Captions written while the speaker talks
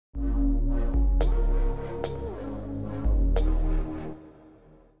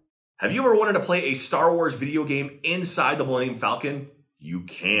Have you ever wanted to play a Star Wars video game inside the Millennium Falcon? You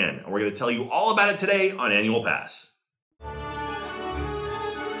can, and we're going to tell you all about it today on Annual Pass.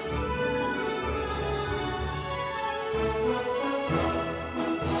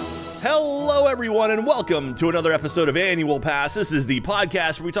 Hello, everyone, and welcome to another episode of Annual Pass. This is the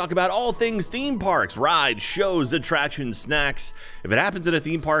podcast where we talk about all things theme parks, rides, shows, attractions, snacks. If it happens at a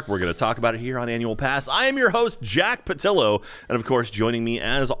theme park, we're going to talk about it here on Annual Pass. I am your host, Jack Pattillo, and of course, joining me,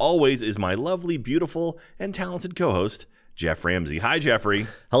 as always, is my lovely, beautiful, and talented co-host, Geoff Ramsey. Hi, Jeffrey.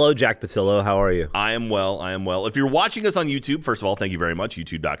 Hello, Jack Pattillo. How are you? I am well. If you're watching us on YouTube, first of all, thank you very much.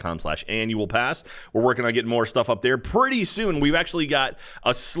 YouTube.com/annualpass. We're working on getting more stuff up there pretty soon. We've actually got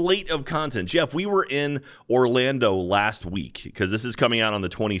a slate of content. Jeff, we were in Orlando last week because this is coming out on the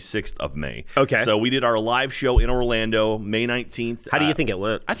 26th of May. Okay. So we did our live show in Orlando, May 19th. How do you think it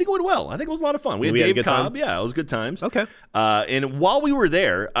went? I think it went well. I think it was a lot of fun. We had Dave Cobb. Yeah, it was good times. Okay. And while we were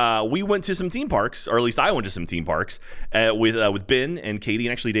there, we went to some theme parks, or at least I went to some theme parks with Ben and Katie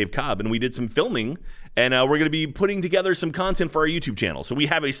and actually Dave Cobb, and we did some filming, and we're going to be putting together some content for our YouTube channel. So we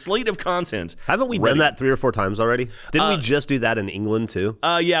have a slate of content. Haven't we done that 3 or 4 times already? Didn't we just do that in England too?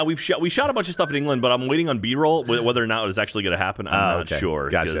 Yeah, we shot a bunch of stuff in England, but I'm waiting on B-roll. Whether or not it's actually going to happen, I'm not sure.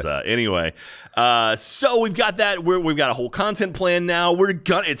 Gotcha. Anyway, so we've got that. We've got a whole content plan now.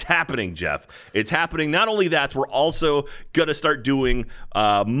 It's happening, Jeff. It's happening. Not only that, we're also going to start doing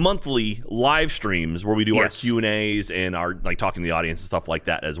monthly live streams where we do our Q&As and our talking to the audience and stuff like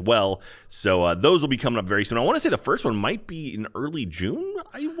that as well. So those will be coming up very soon. I want to say the first one might be in early June.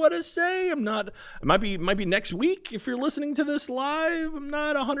 I want to say it might be next week if you're listening to this live. I'm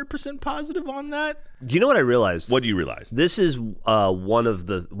not 100% positive on that. Do you know what I realized? What do you realize? This is one of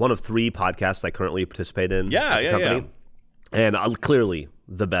 3 podcasts I currently participate in. At the company. And clearly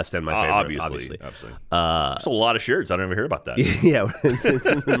the best and my favorite, obviously. There's a lot of shirts. I don't ever hear about that. Yeah,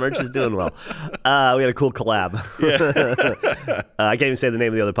 the merch is doing well. We had a cool collab. Yeah. I can't even say the name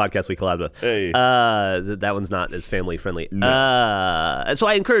of the other podcast we collabed with. Hey. That one's not as family friendly. No. So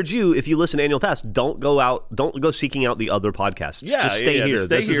I encourage you, if you listen to Annual Pass, don't go seeking out the other podcasts. Just stay here.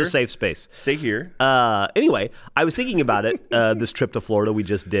 This is a safe space. Stay here. Anyway, I was thinking about it. This trip to Florida we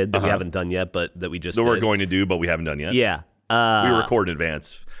just did that we haven't done yet, but that we just did. We're going to do, but we haven't done yet. Yeah. We record in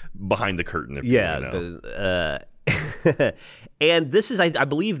advance, behind the curtain. If you know. And this is, I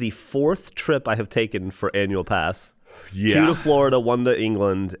believe, the 4th trip I have taken for Annual Pass. Yeah. 2 to Florida, 1 to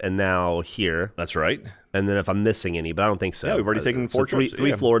England, and now here. That's right. And then if I'm missing any, but I don't think so. Yeah, we've already taken 4 trips.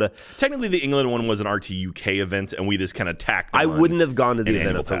 3 Florida. Technically, the England one was an RTUK event, and we just kind of tacked on. I wouldn't have gone to the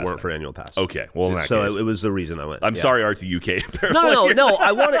event if it weren't for Annual Pass. Okay, well, in that case. It was the reason I went. I'm sorry, RTUK. No.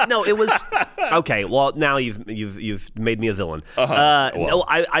 I wanted. No, it was okay. Well, now you've made me a villain. No,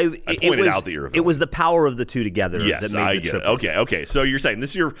 I pointed out that you're a villain. It was the power of the two together that made the trip. Okay. So you're saying this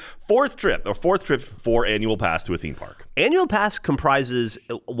is your 4th trip for Annual Pass to a theme park. Annual Pass comprises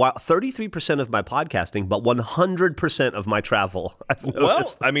 33% of my podcasting, but 100% of my travel.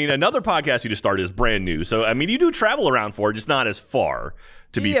 Well, I mean, another podcast you just started is brand new. So, I mean, you do travel around for, just not as far,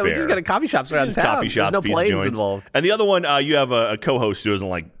 to be fair. Yeah, we just got a coffee shops around town. Coffee shops, there's no planes joints involved. And the other one, you have a co-host who doesn't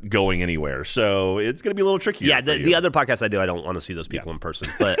like going anywhere. So it's going to be a little trickier. Yeah, the other podcast I do, I don't want to see those people in person.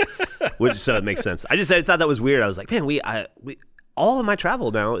 But so it makes sense. I thought that was weird. I was like, man, we all of my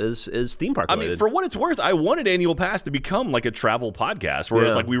travel now is theme park related. I mean, for what it's worth, I wanted Annual Pass to become like a travel podcast where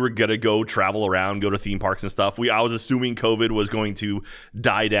it's like we were going to go travel around, go to theme parks and stuff. I was assuming COVID was going to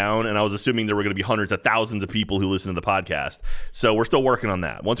die down, and I was assuming there were going to be hundreds of thousands of people who listen to the podcast. So we're still working on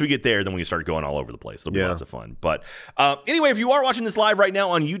that. Once we get there, then we can start going all over the place. It'll be lots of fun. But anyway, if you are watching this live right now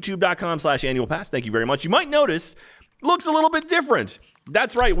on youtube.com/annualpass, thank you very much. You might notice looks a little bit different.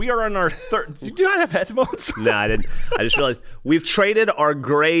 That's right. We are on our 3rd. Do you not have headphones? No, I didn't. I just realized we've traded our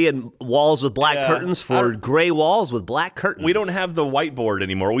gray and walls with black curtains for gray walls with black curtains. We don't have the whiteboard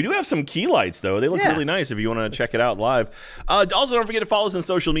anymore. We do have some key lights, though. They look really nice if you want to check it out live. Also, don't forget to follow us on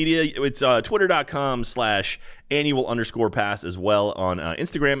social media. It's twitter.com/annual_pass as well on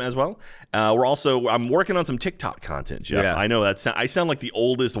Instagram as well. I'm working on some TikTok content, Jeff. Yeah. I know I sound like the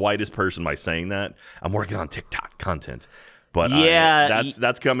oldest, whitest person by saying that. I'm working on TikTok content. But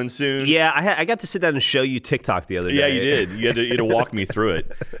that's coming soon. Yeah, I got to sit down and show you TikTok the other day. Yeah, you did. You had to walk me through it.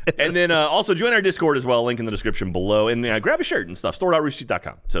 And then also join our Discord as well. Link in the description below. And grab a shirt and stuff.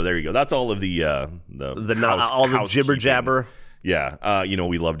 Store.roosterteeth.com. So there you go. That's all of the jibber jabber. Yeah,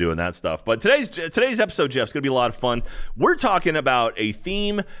 we love doing that stuff. But today's episode, Jeff, is going to be a lot of fun. We're talking about a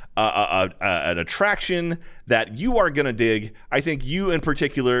theme, an attraction that you are going to dig. I think you in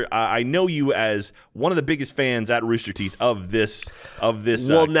particular, I know you as one of the biggest fans at Rooster Teeth of this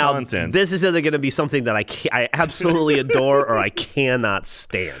well, now, content. This is either going to be something that I absolutely adore or I cannot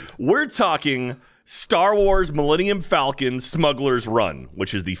stand. We're talking Star Wars Millennium Falcon Smuggler's Run,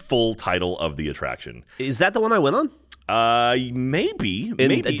 which is the full title of the attraction. Is that the one I went on? Maybe. In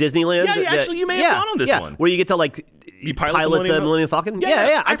Disneyland? Yeah, actually, you may have gone on this one. Where you get to, like, you pilot the Millennium Falcon?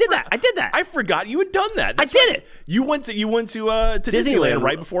 Yeah. I did that. I forgot you had done that. I did it. You went to Disneyland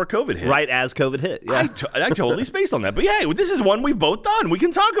right before COVID hit. Right as COVID hit. Yeah. I totally spaced on that. But yeah, this is one we've both done. We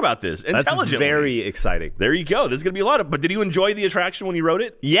can talk about this intelligently. That's very exciting. There you go. This is going to be a lot of. But did you enjoy the attraction when you rode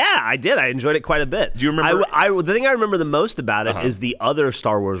it? Yeah, I did. I enjoyed it quite a bit. Do you remember? The thing I remember the most about it is the other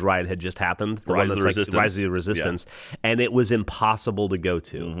Star Wars ride had just happened. The Rise of the Resistance. And it was impossible to go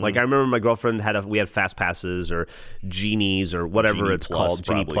to. Like, I remember my girlfriend we had fast passes or genies or whatever Genie it's Plus, called,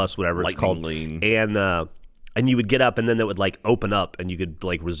 probably. Genie Plus, whatever Lightning it's called, Lane. And you would get up, and then it would like open up, and you could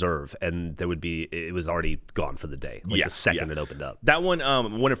like reserve, and it was already gone for the day. Like the second it opened up. That one,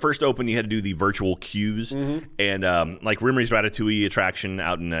 when it first opened, you had to do the virtual queues, and like Rimmer's Ratatouille attraction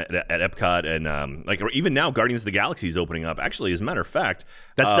out at Epcot, and like even now, Guardians of the Galaxy is opening up. Actually, as a matter of fact,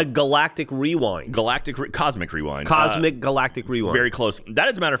 that's the Galactic Rewind, Cosmic Rewind, Galactic Rewind. Very close. That,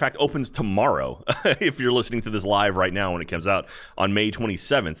 as a matter of fact, opens tomorrow. If you're listening to this live right now, when it comes out on May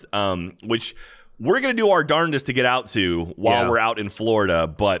 27th, which we're going to do our darndest to get out to while we're out in Florida,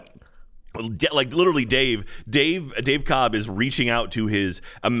 but like literally Dave Cobb is reaching out to his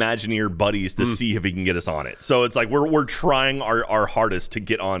Imagineer buddies to see if he can get us on it. So it's like we're trying our hardest to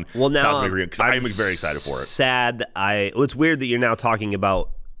get on Cosmic Rewind, because I'm very excited for it. It's weird that you're now talking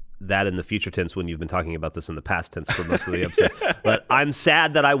about that in the future tense when you've been talking about this in the past tense for most of the episode. But I'm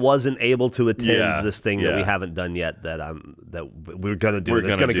sad that I wasn't able to attend this thing that we haven't done yet that we're going to do.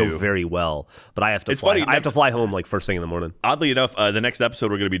 It's going to go very well. But I have to fly. I have to fly home like first thing in the morning. Oddly enough, the next episode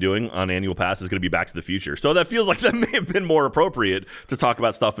we're going to be doing on Annual Pass is going to be Back to the Future. So that feels like that may have been more appropriate to talk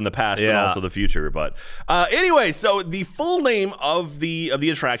about stuff in the past and also the future. But anyway, so the full name of the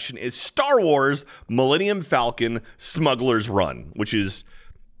attraction is Star Wars Millennium Falcon Smuggler's Run, which is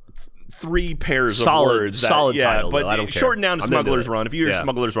 3 pairs of words. Solid title, but I don't care. Shortened down to Smuggler's Run. If you hear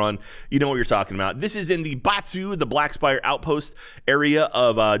Smuggler's Run, you know what you're talking about. This is in the Batuu, the Black Spire Outpost area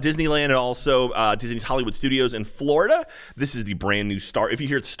of Disneyland, and also Disney's Hollywood Studios in Florida. This is the brand new if you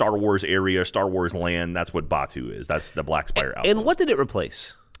hear Star Wars area, Star Wars land, that's what Batuu is. That's the Black Spire Outpost. And what did it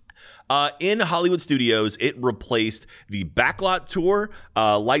replace? In Hollywood Studios, it replaced the Backlot Tour,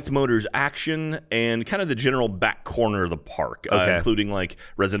 Lights, Motors, Action, and kind of the general back corner of the park, including like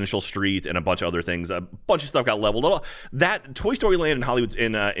Residential Street and a bunch of other things. A bunch of stuff got leveled. That Toy Story Land and Hollywood's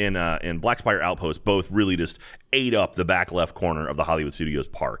in Black Spire Outpost both really just ate up the back left corner of the Hollywood Studios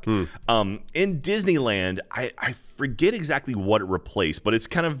park. In Disneyland, I forget exactly what it replaced, but it's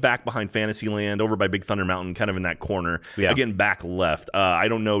kind of back behind Fantasyland, over by Big Thunder Mountain, kind of in that corner. Again, back left. I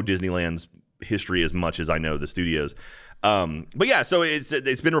don't know Disneyland's history as much as I know the studios. But yeah, so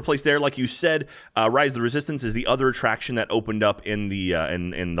it's been replaced there, like you said. Rise of the Resistance is the other attraction that opened up in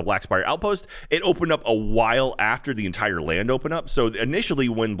the Black Spire Outpost. It opened up a while after the entire land opened up. So initially,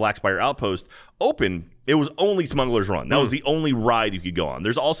 when Black Spire Outpost opened, it was only Smuggler's Run. That was the only ride you could go on.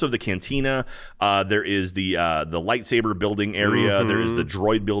 There's also the Cantina. There is the lightsaber building area. There is the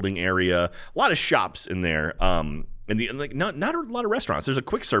droid building area. A lot of shops in there. And not a lot of restaurants. There's a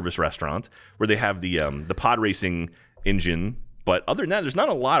quick service restaurant where they have the pod racing engine, but other than that, there's not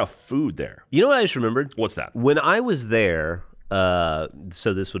a lot of food there. You know what I just remembered? What's that? When I was there,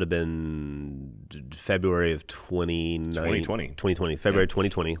 so this would have been February of 2020, February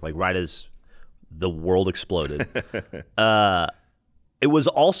 2020, like right as the world exploded. It was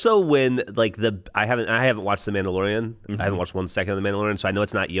also when like I haven't watched The Mandalorian. I haven't watched 1 second of The Mandalorian, so I know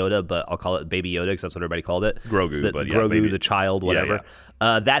it's not Yoda, but I'll call it Baby Yoda because that's what everybody called it. Grogu, Grogu, the child, whatever.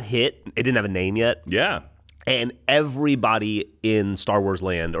 That hit. It didn't have a name yet. Yeah. And everybody in Star Wars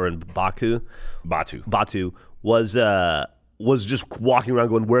Land or in Batuu was just walking around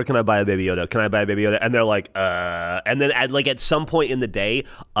going, where can I buy a Baby Yoda? Can I buy a Baby Yoda? And they're like, and then at some point in the day,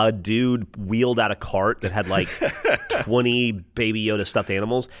 a dude wheeled out a cart that had like 20 Baby Yoda stuffed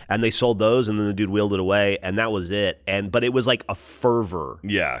animals, and they sold those, and then the dude wheeled it away, and that was it. But it was like a fervor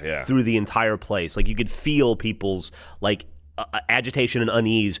through the entire place. Like you could feel people's like agitation and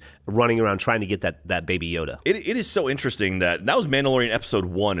unease running around trying to get that Baby Yoda. It is so interesting that was Mandalorian episode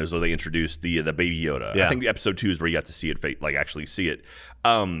 1 is where they introduced the Baby Yoda. I think episode 2 is where you got to see it, like actually see it.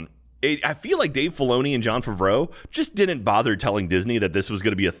 I feel like Dave Filoni and Jon Favreau just didn't bother telling Disney that this was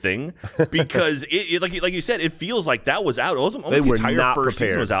going to be a thing because, like you said, it feels like that was out. Almost the entire first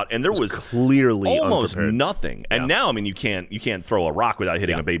season was out, and there was clearly almost nothing. And now, I mean, you can't throw a rock without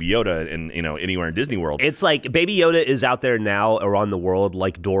hitting a Baby Yoda in anywhere in Disney World. It's like Baby Yoda is out there now around the world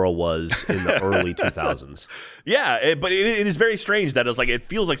like Dora was in the early 2000s. Yeah, but it is very strange that it's like it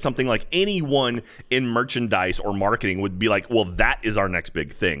feels like something like anyone in merchandise or marketing would be like, well, that is our next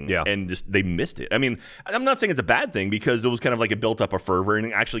big thing. Yeah. And just they missed it. I mean, I'm not saying it's a bad thing because it was kind of like it built up a fervor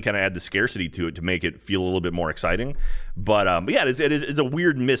and actually kind of add the scarcity to it to make it feel a little bit more exciting. But yeah, it's a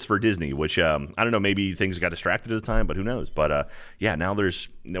weird miss for Disney, which I don't know, maybe things got distracted at the time, but who knows? But yeah, now we're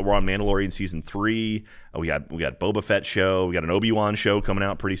on Mandalorian season 3. We got Boba Fett show. We got an Obi-Wan show coming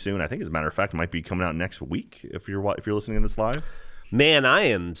out pretty soon. I think, as a matter of fact, it might be coming out next week if you're listening to this live. Man, I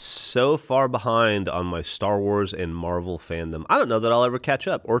am so far behind on my Star Wars and Marvel fandom. I don't know that I'll ever catch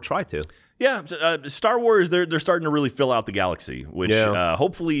up or try to. Yeah, Star Wars, they're starting to really fill out the galaxy, which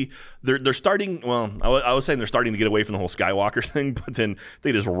hopefully they're starting. Well, I was saying they're starting to get away from the whole Skywalker thing, but then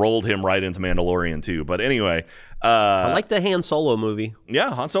they just rolled him right into Mandalorian too. But anyway, I like the Han Solo movie.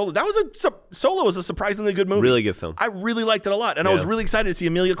 Yeah, Han Solo. Solo was a surprisingly good movie. Really good film. I really liked it a lot, and I was really excited to see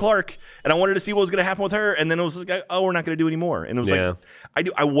Emilia Clarke, and I wanted to see what was going to happen with her. And then it was like, oh, we're not going to do any more. And it was like,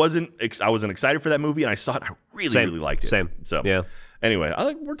 I wasn't excited for that movie, and I saw it. I really liked it. Same. So yeah. Anyway,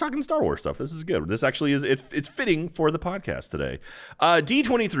 we're talking Star Wars stuff. This is good. This actually is it's fitting for the podcast today.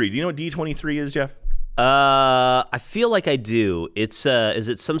 D23. Do you know what D23 is, Geoff? I feel like I do. It's is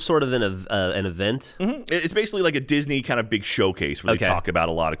it some sort of an event? Mm-hmm. It's basically like a Disney kind of big showcase where they talk about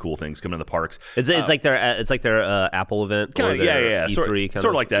a lot of cool things coming to the parks. It's like their Apple event. Yeah. E3 sort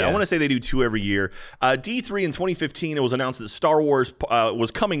of like that. Yeah. I want to say they do 2 every year. D3 in 2015, it was announced that Star Wars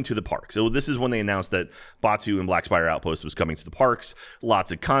was coming to the parks. So this is when they announced that Batuu and Black Spire Outpost was coming to the parks.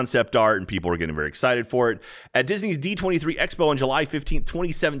 Lots of concept art, and people were getting very excited for it. At Disney's D23 Expo on July 15th,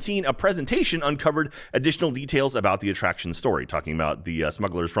 2017, a presentation uncovered additional details about the attraction story, talking about the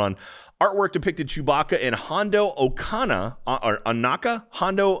Smuggler's Run. Artwork depicted Chewbacca and Hondo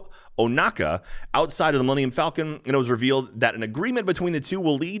Ohnaka outside of the Millennium Falcon, and it was revealed that an agreement between the two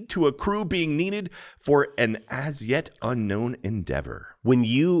will lead to a crew being needed for an as yet unknown endeavor. When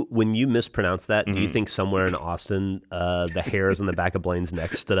you mispronounce that, do you think somewhere in Austin, the hairs on the back of Blaine's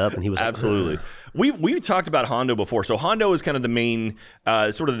neck stood up and he was like, absolutely. We've talked about Hondo before. So Hondo is kind of the main,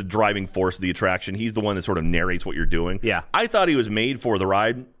 sort of the driving force of the attraction. He's the one that sort of narrates what you're doing. Yeah. I thought he was made for the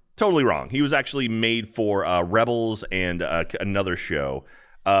ride. Totally wrong. He was actually made for Rebels and another show.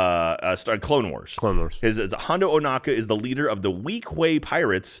 Clone Wars. His Hondo Ohnaka is the leader of the Weequay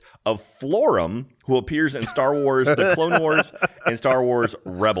Pirates of Florum, who appears in Star Wars: The Clone Wars and Star Wars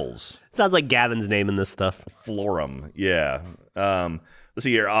Rebels. Sounds like Gavin's name in this stuff. Florum, yeah. Let's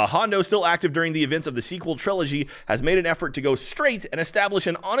see here. Hondo, still active during the events of the sequel trilogy, has made an effort to go straight and establish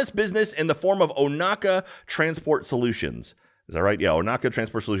an honest business in the form of Ohnaka Transport Solutions. Is that right? Yeah, Ohnaka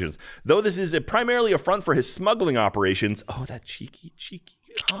Transport Solutions. Though this is primarily a front for his smuggling operations. Oh, that cheeky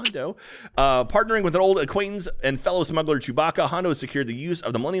Hondo. Partnering with an old acquaintance and fellow smuggler Chewbacca, Hondo has secured the use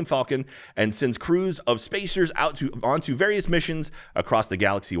of the Millennium Falcon and sends crews of spacers onto various missions across the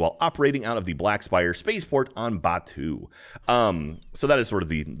galaxy while operating out of the Black Spire spaceport on Batuu. So that is sort of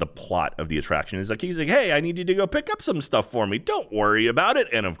the plot of the attraction. He's like, hey, I need you to go pick up some stuff for me. Don't worry about it.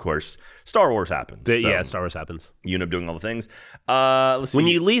 And of course, Star Wars happens. Yeah, Star Wars happens. You end up doing all the things. Let's see. When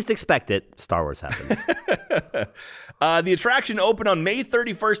you least expect it, Star Wars happens. The attraction opened on May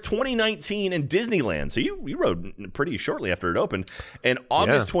 31st, 2019 in Disneyland. So you rode pretty shortly after it opened. And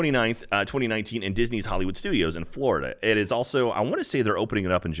August 29th, 2019 in Disney's Hollywood Studios in Florida. It is also, I want to say they're opening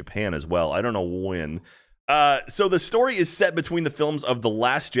it up in Japan as well. I don't know when. So the story is set between the films of The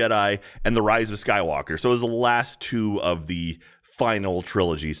Last Jedi and The Rise of Skywalker. So it was the last 2 of the final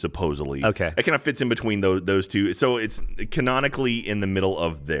trilogy, supposedly. Okay. It kind of fits in between those 2. So it's canonically in the middle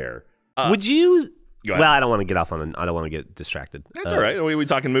of there. Would you... Well, I don't want to get off on. I don't want to get distracted. That's all right. Are we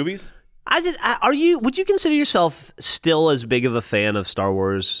talking movies? Would you consider yourself still as big of a fan of Star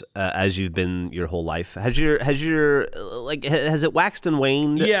Wars as you've been your whole life? Has it waxed and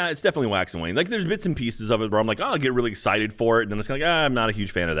waned? Yeah, it's definitely waxed and waned. Like there's bits and pieces of it where I'm like, oh, I get really excited for it, and then it's kind of like, I'm not a huge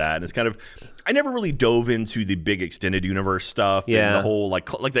fan of that. And it's kind of, I never really dove into the big extended universe stuff. Yeah, and the whole like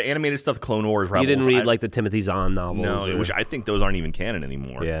the animated stuff, Clone Wars, Rebels. You didn't read like the Timothy Zahn novels, no, which I think those aren't even canon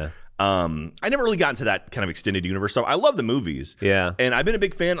anymore. Yeah. I never really got into that kind of extended universe stuff. I love the movies. Yeah. And I've been a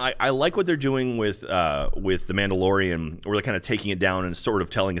big fan. I like what they're doing with The Mandalorian, where they're kind of taking it down and sort of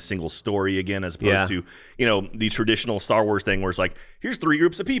telling a single story again, as opposed to, you know, the traditional Star Wars thing where it's like, here's 3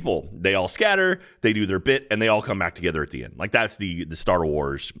 groups of people. They all scatter, they do their bit, and they all come back together at the end. Like, that's the Star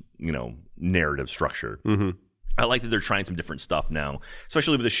Wars, you know, narrative structure. I like that they're trying some different stuff now,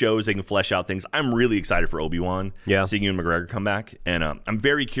 especially with the shows. They can flesh out things. I'm really excited for Obi-Wan, seeing Ewan McGregor come back. And I'm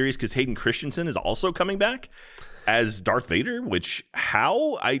very curious because Hayden Christensen is also coming back as Darth Vader, which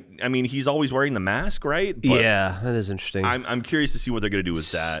I mean, he's always wearing the mask, right? But yeah, that is interesting. I'm curious to see what they're going to do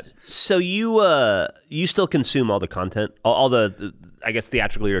with that. So you still consume all the content, all the I guess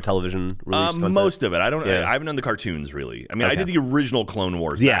theatrically or television release content? Most of it. I haven't done the cartoons really. I mean, I did the original Clone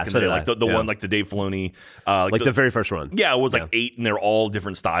Wars. Back in the day, like the one like the Dave Filoni, like the very first run. Yeah, it was like 8, and they're all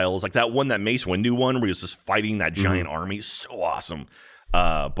different styles. Like that one, that Mace Windu one, where he was just fighting that giant army. So awesome.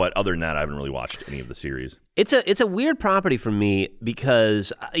 But other than that, I haven't really watched any of the series. It's a weird property for me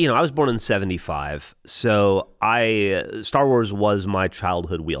because, you know, I was born in '75, so Star Wars was my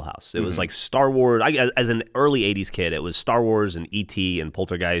childhood wheelhouse. It was like Star Wars. As an early '80s kid, it was Star Wars and E.T. and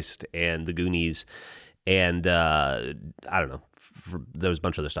Poltergeist and The Goonies, and I don't know, there was a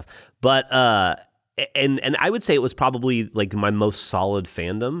bunch of other stuff. But and I would say it was probably like my most solid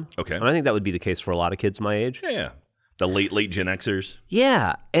fandom. Okay, and I think that would be the case for a lot of kids my age. Yeah. The late Gen Xers.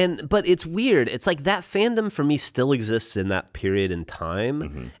 Yeah, but it's weird. It's like that fandom for me still exists in that period in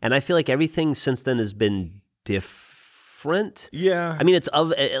time, and I feel like everything since then has been different. Yeah, I mean,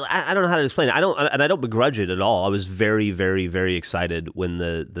 I don't know how to explain it. I don't begrudge it at all. I was very, very, very excited when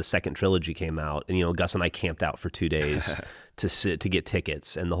the second trilogy came out, and you know, Gus and I camped out for 2 days to get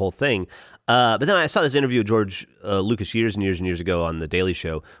tickets and the whole thing. But then I saw this interview of George Lucas years and years and years ago on The Daily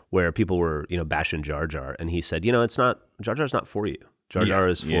Show where people were, you know, bashing Jar Jar, and he said, you know, Jar Jar's not for you. Jar Jar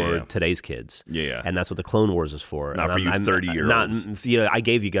is for today's kids. Yeah. And that's what the Clone Wars is for. Not for you 30-year-olds. You know, I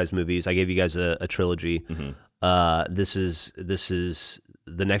gave you guys movies. I gave you guys a trilogy. This is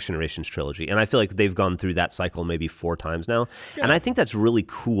the Next Generation's trilogy, and I feel like they've gone through that cycle maybe 4 times now, and I think that's really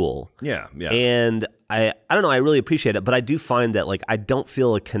cool. Yeah. And I don't know, I really appreciate it, but I do find that like I don't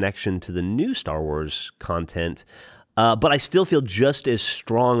feel a connection to the new Star Wars content, but I still feel just as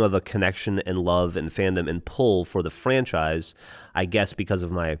strong of a connection and love and fandom and pull for the franchise, I guess because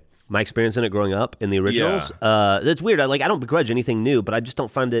of my experience in it growing up in the originals. That's weird. I don't begrudge anything new, but I just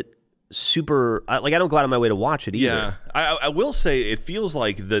don't find it super, like I don't go out of my way to watch it either. Yeah, I will say it feels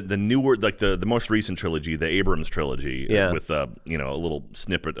like the newer, like the most recent trilogy, the Abrams trilogy, with you know, a little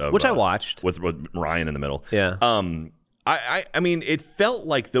snippet of which I watched with Ryan in the middle. Yeah. I mean, it felt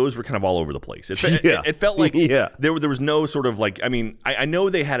like those were kind of all over the place. It felt like there was no sort of like, I mean, I know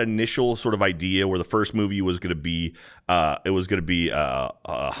they had initial sort of idea where the first movie was going to be, Han's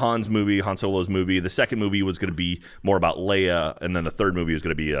movie, Han Solo's movie. The second movie was going to be more about Leia, and then the third movie was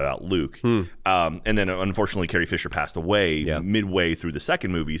going to be about Luke. And then unfortunately, Carrie Fisher passed away midway through the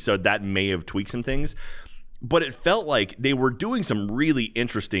second movie, so that may have tweaked some things. But it felt like they were doing some really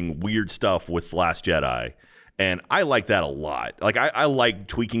interesting, weird stuff with Last Jedi. And I like that a lot. Like I like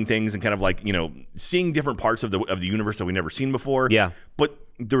tweaking things and kind of like, you know, seeing different parts of the universe that we've never seen before. Yeah. But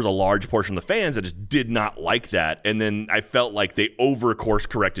there was a large portion of the fans that just did not like that. And then I felt like they over course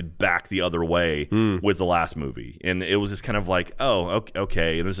corrected back the other way with the last movie. And it was just kind of like, oh,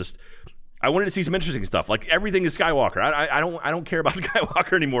 okay. It was just, I wanted to see some interesting stuff. Like everything is Skywalker. I don't care about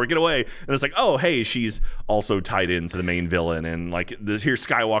Skywalker anymore. Get away. And it's like, oh, hey, she's also tied into the main villain, and like here's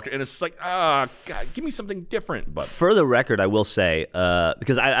Skywalker, and it's just like, God, give me something different. But for the record, I will say,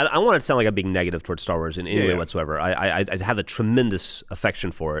 because I want to sound like I'm being negative towards Star Wars in any way whatsoever. I have a tremendous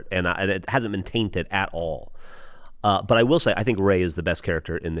affection for it, and it hasn't been tainted at all. But I will say, I think Rey is the best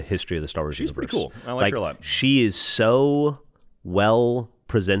character in the history of the Star Wars universe. She's pretty cool. I like her a lot. She is so well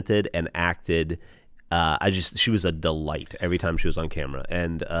presented and acted. She was a delight every time she was on camera,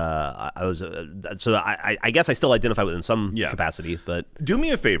 and I guess I still identify with it in some capacity. But do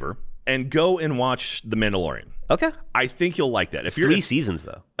me a favor and go and watch The Mandalorian. Okay, I think you'll like that. It's 3 seasons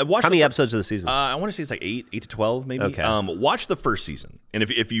though. How many episodes of the season? I want to say it's like 8 to 12 maybe. Okay. Watch the first season, and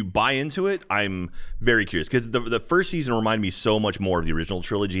if you buy into it, I'm very curious because the first season reminded me so much more of the original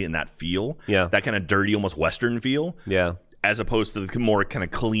trilogy and that feel. Yeah, that kind of dirty, almost Western feel. Yeah. As opposed to the more kind of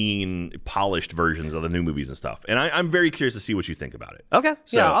clean, polished versions of the new movies and stuff. And I'm very curious to see what you think about it. Okay.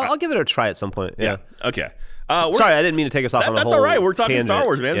 So, I'll give it a try at some point. Yeah. Okay. Sorry, I didn't mean to take us off on a whole That's all right. We're talking tangent. Star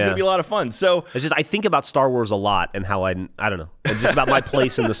Wars, man. It's going to be a lot of fun. So it's just I think about Star Wars a lot and how I don't know. It's just about my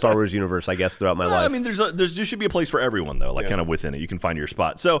place in the Star Wars universe, I guess, throughout my life. I mean, there should be a place for everyone, though, like kind of within it. You can find your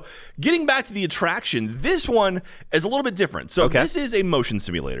spot. So getting back to the attraction, this one is a little bit different. So this is a motion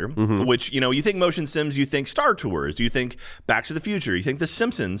simulator, which, you think motion sims, you think Star Tours, you think Back to the Future, you think The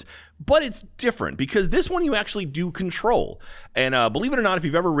Simpsons, but it's different because this one you actually do control. And believe it or not, if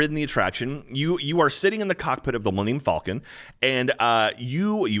you've ever ridden the attraction, you are sitting in the cockpit of the Millennium Falcon, and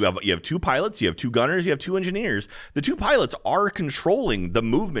you have 2 pilots, you have 2 gunners, you have 2 engineers. The 2 pilots are controlling the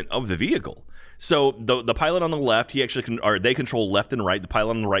movement of the vehicle. So the pilot on the left, they control left and right. The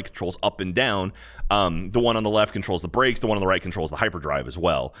pilot on the right controls up and down. The one on the left controls the brakes. The one on the right controls the hyperdrive as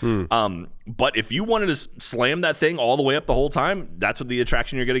well. But if you wanted to slam that thing all the way up the whole time, that's what the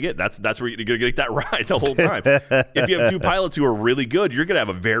attraction you're going to get. That's where you're going to get that ride the whole time. If you have 2 pilots who are really good, you're going to have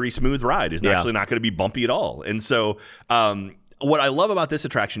a very smooth ride. It's actually not going to be bumpy at all. And so what I love about this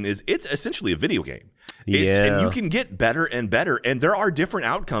attraction is it's essentially a video game. And you can get better and better, and there are different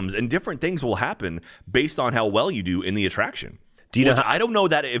outcomes and different things will happen based on how well you do in the attraction. Do you know? I don't know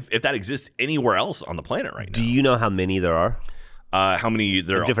that if that exists anywhere else on the planet right now. Do you know how many there are? How many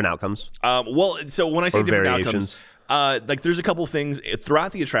there are? Different outcomes? Well, so when I say different variations. outcomes, like there's a couple things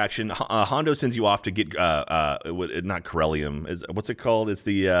throughout the attraction. Hondo sends you off to get not Corellium. What's it called? It's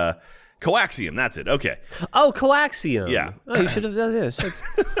the Coaxium, that's it. Okay. Oh, Coaxium. Yeah. Oh, you should have done this.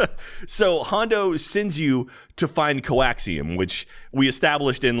 So Hondo sends you to find Coaxium, which we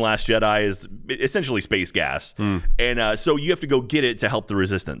established in Last Jedi is essentially space gas. And so you have to go get it to help the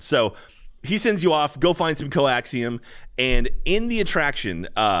Resistance. So he sends you off, go find some Coaxium, and in the attraction,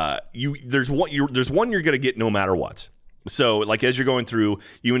 there's one you're going to get no matter what. So, like, as you're going through,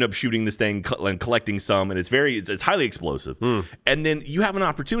 you end up shooting this thing and collecting some, and it's highly explosive. And then you have an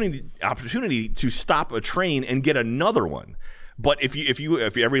opportunity to stop a train and get another one. But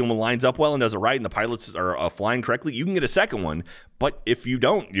if everyone lines up well and does it right, and the pilots are flying correctly, you can get a second one. But if you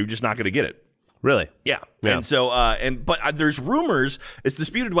don't, you're just not going to get it. Really? Yeah. And so, but there's rumors. It's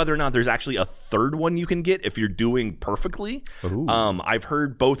disputed whether or not there's actually a third one you can get if you're doing perfectly. I've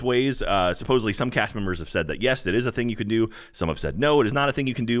heard both ways. Supposedly, some cast members have said that yes, it is a thing you can do. Some have said no, it is not a thing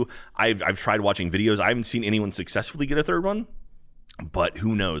you can do. I've tried watching videos. I haven't seen anyone successfully get a third one. But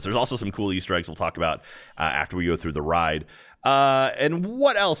who knows? There's also some cool Easter eggs we'll talk about after we go through the ride. And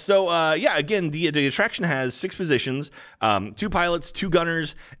what else? So, again, the attraction has 6 positions, 2 pilots, 2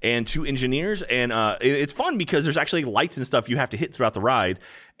 gunners, and 2 engineers. And it's fun because there's actually lights and stuff you have to hit throughout the ride.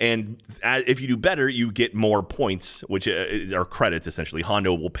 And if you do better, you get more points, which are credits, essentially.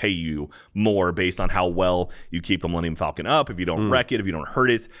 Hondo will pay you more based on how well you keep the Millennium Falcon up, if you don't wreck it, if you don't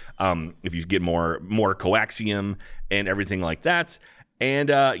hurt it, if you get more coaxium and everything like that.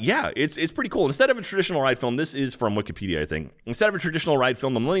 And it's pretty cool. Instead of a traditional ride film, this is from Wikipedia, I think. Instead of a traditional ride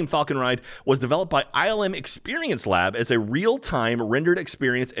film, the Millennium Falcon ride was developed by ILM Experience Lab as a real-time rendered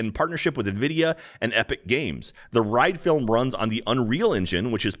experience in partnership with NVIDIA and Epic Games. The ride film runs on the Unreal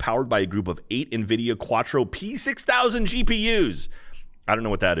Engine, which is powered by a group of 8 NVIDIA Quattro P6000 GPUs. I don't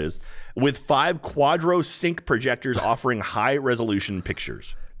know what that is. With 5 Quadro Sync projectors offering high-resolution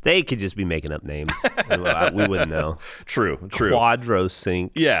pictures. They could just be making up names. We wouldn't know. True. Quadro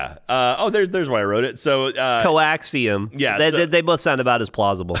Sync. Yeah. There's why I wrote it. So Coaxium. Yeah. They both sound about as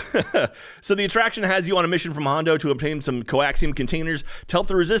plausible. So the attraction has you on a mission from Hondo to obtain some coaxium containers to help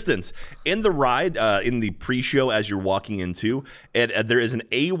the Resistance. In the ride, in the pre-show as you're walking into, there is an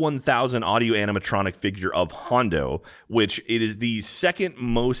A1000 audio animatronic figure of Hondo, which it is the second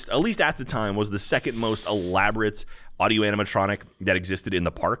most, at least at the time, was the second most elaborate audio animatronic that existed in the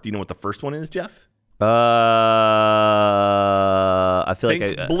park. Do you know what the first one is, Jeff? I feel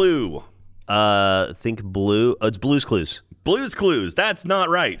Think Blue. Think Blue. Oh, it's Blue's Clues. Blue's Clues. That's not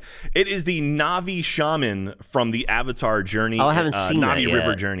right. It is the Na'vi shaman from the Avatar Journey. Oh, I haven't seen that Na'vi yet.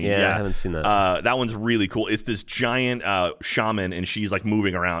 River Journey. Yeah, I haven't seen that. That one's really cool. It's this giant shaman, and she's like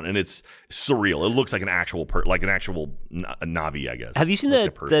moving around, and it's surreal. It looks like an actual Na'vi, I guess. Have you seen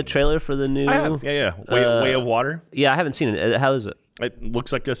the trailer for the new? I have. Yeah. Way of Water. Yeah, I haven't seen it. How is it? It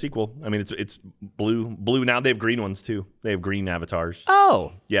looks like a sequel. I mean, it's blue now. They have green ones too. They have green avatars.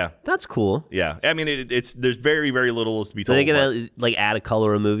 Oh, yeah, that's cool. Yeah, I mean, there's very very little to be told. Are they gonna like add a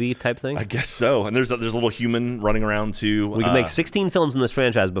color a movie type thing? I guess so. And there's a little human running around too. We can make 16 films in this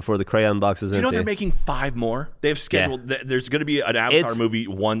franchise before the crayon box is empty. Do you know they're making 5 more? They have scheduled. Yeah. There's going to be an Avatar movie,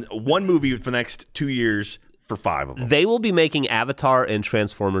 one movie for the next 2 years. For 5 of them. They will be making Avatar and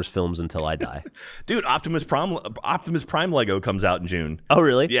Transformers films until I die. Dude, Optimus Prime Lego comes out in June. Oh,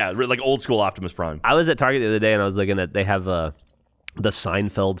 really? Yeah, like old school Optimus Prime. I was at Target the other day and I was looking at, they have the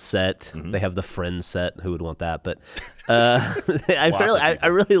Seinfeld set. They have the Friends set. Who would want that? But I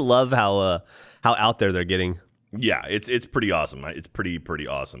really love how out there they're getting. Yeah, it's pretty awesome. It's pretty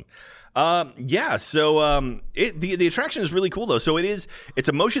awesome. Yeah, so the attraction is really cool though. So it's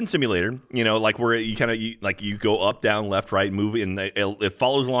a motion simulator, you know, like where you go up, down, left, right, move, and it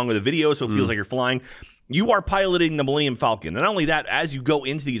follows along with the video, so it feels like you're flying. You are piloting the Millennium Falcon. And not only that, as you go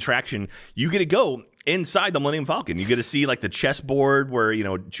into the attraction, you get to go inside the Millennium Falcon. You get to see like the chessboard where, you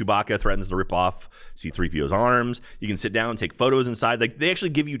know, Chewbacca threatens to rip off C-3PO's arms. You can sit down and take photos inside. Like, they actually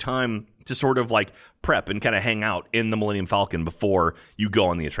give you time to sort of like prep and kind of hang out in the Millennium Falcon before you go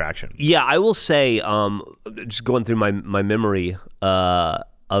on the attraction. Yeah, I will say, just going through my memory of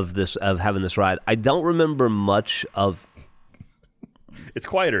having this ride, I don't remember much of. It's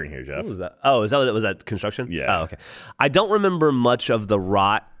quieter in here, Jeff. What was that? Oh, is that what it was? That construction? Yeah. Oh, okay. I don't remember much of the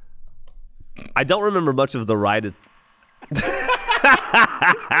ride. I don't remember much of the ride.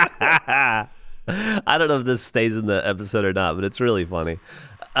 I don't know if this stays in the episode or not, but it's really funny. Is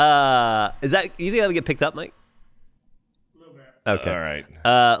that, you think that'll get picked up, Mike? A little bit. Okay. All right.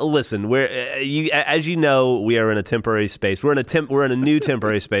 Listen, as you know, we are in a temporary space. We're in a new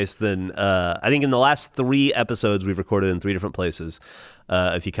temporary space. Than I think in the last 3 episodes we've recorded in 3 different places.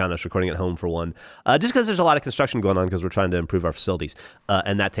 If you count us recording at home for one, just because there's a lot of construction going on because we're trying to improve our facilities,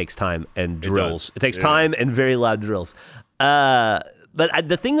 and that takes time and drills. It takes time and very loud drills. But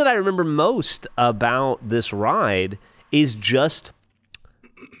the thing that I remember most about this ride is just,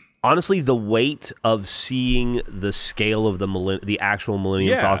 honestly, the weight of seeing the scale of the actual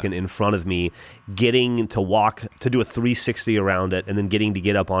Millennium Falcon in front of me, getting to do a 360 around it, and then getting to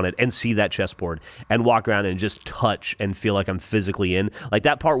get up on it and see that chessboard and walk around and just touch and feel like I'm physically in. Like,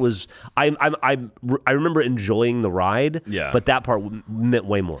 that part was, I remember enjoying the ride, but that part meant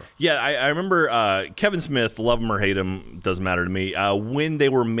way more. Yeah, I remember Kevin Smith, love him or hate him, doesn't matter to me, when they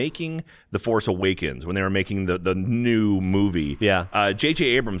were making The Force Awakens, when they were making the new movie, J.J.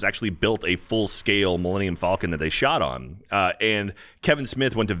 Abrams actually built a full-scale Millennium Falcon that they shot on, and Kevin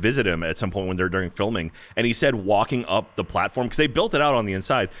Smith went to visit him at some point when they were during filming, and he said walking up the platform, because they built it out on the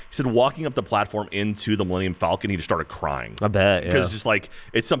inside, he said walking up the platform into the Millennium Falcon, he just started crying. I bet, because it's just like,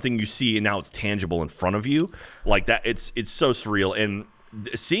 it's something you see and now it's tangible in front of you. Like that, it's so surreal, and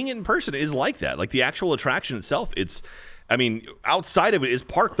seeing it in person is like that. Like, the actual attraction itself, I mean, outside of it is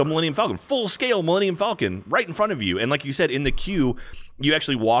parked the Millennium Falcon, full-scale Millennium Falcon, right in front of you. And like you said, in the queue, you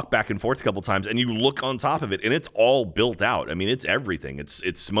actually walk back and forth a couple times, and you look on top of it, and it's all built out. I mean, it's everything. It's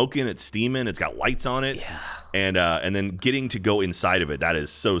smoking, it's steaming, it's got lights on it. Yeah. And then getting to go inside of it, that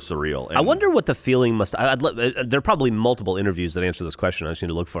is so surreal. And I wonder what the feeling must. There are probably multiple interviews that answer this question. I just need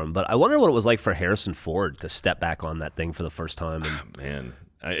to look for them. But I wonder what it was like for Harrison Ford to step back on that thing for the first time. And, man.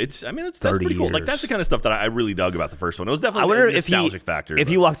 That's pretty cool. Like, that's the kind of stuff that I really dug about the first one. It was definitely a nostalgic factor. If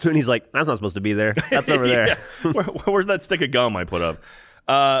you walk through and he's like, that's not supposed to be there. That's over there. Where's that stick of gum I put up?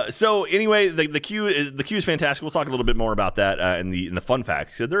 So anyway, the queue is fantastic. We'll talk a little bit more about that in the fun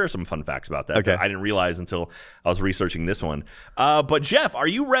facts. So there are some fun facts about that that I didn't realize until I was researching this one. But Jeff, are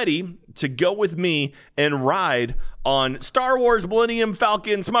you ready to go with me and ride on Star Wars Millennium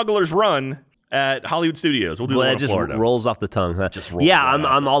Falcon Smuggler's Run at Hollywood Studios? We'll do that in Florida. Rolls off the tongue. Huh? Just rolls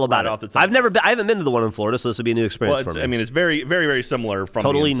I'm all about it. I haven't been to the one in Florida, so this will be a new experience for me. I mean, it's very, very, very similar from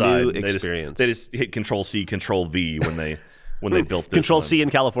totally the inside. New experience. They just hit Control-C, Control-V when they built this Control-C in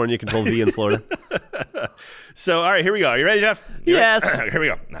California, Control-V in Florida. So, all right, here we go. Are you ready, Jeff? Yes. Here we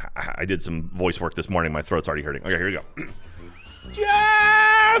go. I did some voice work this morning. My throat's already hurting. Okay, here we go.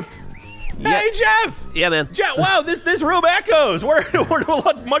 Jeff! Hey, Jeff! Yeah, man. Jeff, wow, this room echoes. We're in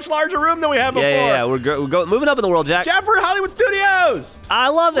a much larger room than we have before. Yeah. We're moving up in the world, Jack. Jeff, we're at Hollywood Studios. I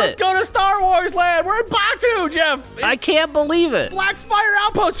love it. Let's go to Star Wars Land. We're in Batu, Jeff. I can't believe it. Black Spire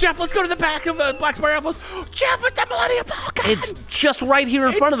Outpost. Jeff, let's go to the back of the Black Spire Outpost. Jeff, it's the Millennium Falcon. It's just right here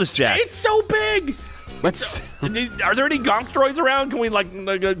in front of us, Jack. It's so big. Are there any gonk droids around? Can we like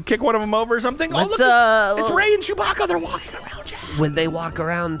kick one of them over or something? It's Rey and Chewbacca. They're walking around, Jeff. When they walk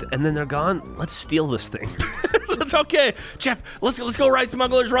around and then they're gone, let's steal this thing. It's okay, Jeff. Let's go ride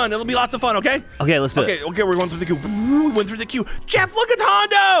Smuggler's Run. It'll be lots of fun. Okay. Okay, let's do it. Okay, we're going through the queue. We went through the queue. Jeff, look, it's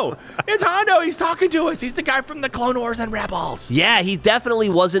Hondo. It's Hondo. He's talking to us. He's the guy from the Clone Wars and Rebels. Yeah, he definitely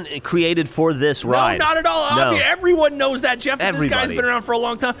wasn't created for this ride. No, not at all. No. I mean, everyone knows that, Jeff. Everybody. This guy's been around for a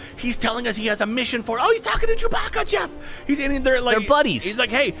long time. He's telling us he has a mission for. Oh, he's talking to Chewbacca, Jeff. He's in there like they're buddies. He's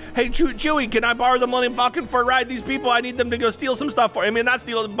like, hey, Chewie, can I borrow the Millennium Falcon for a ride? These people, I need them to go steal some stuff for. I mean, not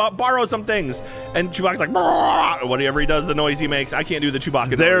steal, borrow some things. And Chewbacca's like, whatever he does, the noise he makes. I can't do the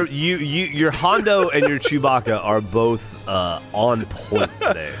Chewbacca noise. Your Hondo and your Chewbacca are both on point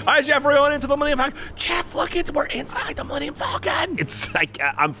today. All right, Jeff, we're going into the Millennium Falcon. Jeff, look, we're inside the Millennium Falcon. It's like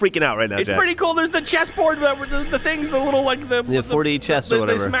I'm freaking out right now, It's Jeff. pretty cool. There's the chessboard, the things, the little like the 4D chess or They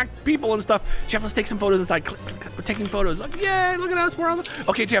whatever. smack people and stuff. Jeff, let's take some photos inside. Click, click, click. We're taking photos. Like, yay, look at us. We're on the.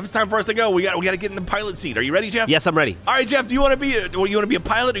 Okay, Jeff, it's time for us to go. We got to get in the pilot seat. Are you ready, Jeff? Yes, I'm ready. All right, Jeff. Do you want to be a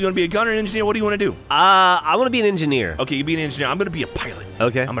pilot? Or you want to be a gunner, an engineer? What do you want to do? I want to be an engineer. Okay, you be an engineer. I'm going to be a pilot.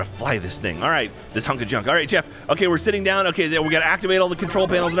 Okay. I'm going to fly this thing. All right, this hunk of junk. All right, Jeff. Okay, we're sitting down. Okay, we got to activate all the control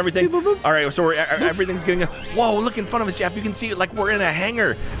panels and everything. All right, so everything's getting. Whoa, look in front of us, Jeff. You can see it like we're in a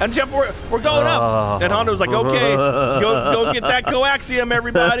hangar. And Jeff, we're going up. And Hondo's like, okay, go get that coaxium,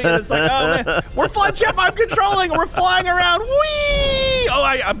 everybody. And it's like, oh man, we're flying, Jeff. I'm controlling. We're flying around. Whee! Oh,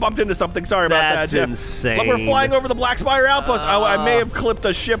 I bumped into something. Sorry about that, Jeff. That's insane. Look, we're flying over the Black Spire outpost. Oh, I may have clipped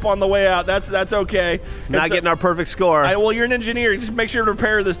a ship on the way out. That's okay. Not getting our perfect score. Well, you're an engineer. Just make sure to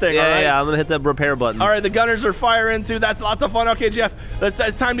repair this thing. Yeah, all right? yeah, I'm gonna hit the repair button. All right, the gunners are firing too. That's lots of fun. Okay, Jeff,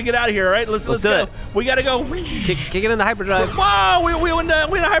 it's time to get out of here. All right, let's do go. it. We gotta go. Kick it into hyperdrive. Whoa, we went to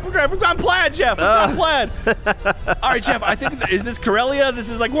hyperdrive. We've gone plaid, Jeff. We've gone plaid. All right, Jeff. I think is this Corellia? This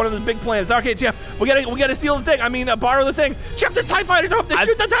is like one of the big planets. Okay, Jeff, we gotta steal the thing. I mean, borrow the thing. Jeff, there's TIE fighters up.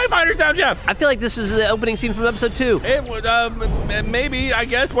 Shoot the TIE fighters down, Jeff. I feel like this is the opening scene from episode 2. It would, maybe, I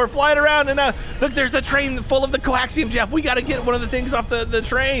guess. We're flying around, and look, there's the train full of the coaxium, Jeff. We got to get one of the things off the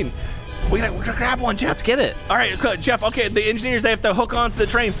train. We're gonna grab one, Jeff. Let's get it. All right, Jeff, okay, the engineers, they have to hook onto the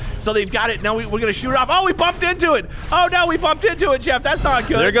train, so they've got it. Now we're going to shoot it off. Oh, we bumped into it. Oh, no, we bumped into it, Jeff. That's not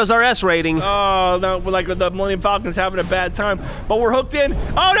good. There goes our S rating. Oh, no, we're like the Millennium Falcon's having a bad time, but we're hooked in.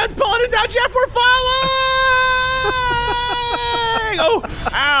 Oh, that's pulling us down, Jeff. We're falling. Oh,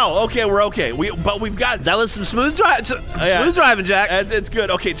 ow. Okay, we're okay. But we've got. That was some smooth driving, Jack. It's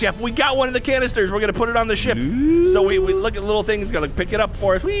good. Okay, Jeff, we got one of the canisters. We're going to put it on the ship. Ooh. So we look at the little thing. It's going to pick it up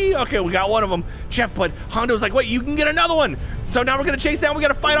for us. Okay, we got one of them. Jeff, but Hondo's like, wait, you can get another one. So now we're gonna chase down. We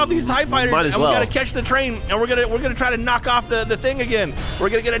gotta fight off these TIE fighters, and we gotta catch the train, and we're gonna try to knock off the thing again. We're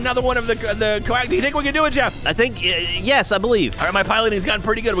gonna get another one of the coax. Do you think we can do it, Jeff? I think yes, I believe. All right, my piloting's gotten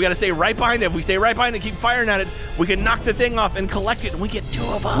pretty good. We gotta stay right behind it. If we stay right behind it, keep firing at it, we can knock the thing off and collect it, and we get 2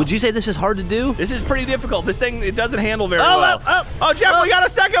 of them. Would you say this is hard to do? This is pretty difficult. This thing, it doesn't handle very well. Oh, Jeff, we got a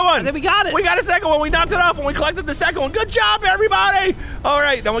second one. I think we got it. We got a second one. We knocked it off, and we collected the second one. Good job, everybody. All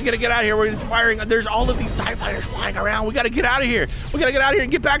right, now we're gonna get out of here. We're just firing. There's all of these TIE fighters flying around. We gotta get out of here. We gotta get out of here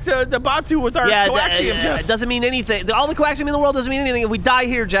and get back to Batu with our coaxium, it doesn't mean anything. All the coaxium in the world doesn't mean anything if we die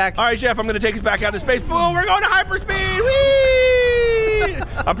here, Jack. All right, Jeff, I'm going to take us back out to space. Boom, we're going to hyperspeed. Whee!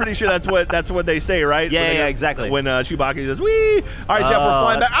 I'm pretty sure that's what they say, right? Yeah, exactly. When Chewbacca says, whee! All right, Jeff, we're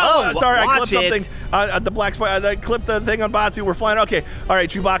flying back. Sorry, I clipped something at the Black Spire. I clipped the thing on Batu. We're flying. Okay, all right,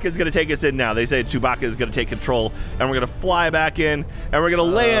 Chewbacca is going to take us in now. They say Chewbacca is going to take control, and we're going to fly back in, and we're going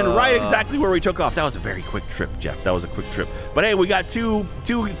to land right exactly where we took off. That was a very quick trip, Jeff. That was a quick trip. But hey, we got two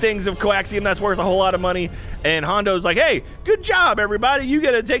things of coaxium that's worth a whole lot of money, and Hondo's like, hey, good job, everybody. You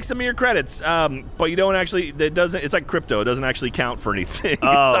get to take some of your credits, but you don't actually. It doesn't. It's like crypto. It doesn't actually count for anything.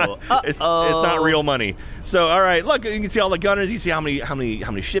 It's not real money. So all right, look, you can see all the gunners. You see how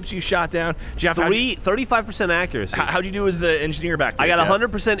many ships you shot down. Jeff, 35% accuracy. How'd you do as the engineer back there? I got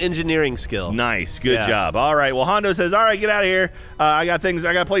 100% engineering skill. Nice, good job. All right, well, Hondo says, all right, get out of here. I got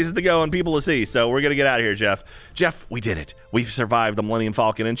places to go and people to see, so we're gonna get out of here, Jeff. Jeff, we did it. We've survived the Millennium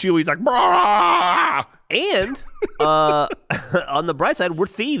Falcon, and Chewie's like, brah! And on the bright side, we're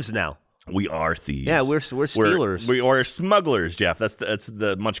thieves now. We are thieves. Yeah, we're stealers. We're smugglers, Jeff. That's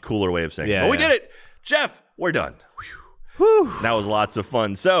the much cooler way of saying it. Yeah, but we did it, Jeff. We're done. Whew. That was lots of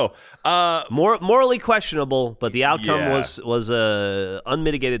fun. So, morally questionable, but the outcome was a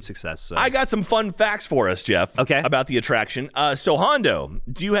unmitigated success. So. I got some fun facts for us, Jeff. Okay. About the attraction. So Hondo,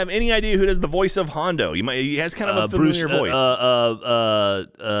 do you have any idea who does the voice of Hondo? He has kind of a familiar voice.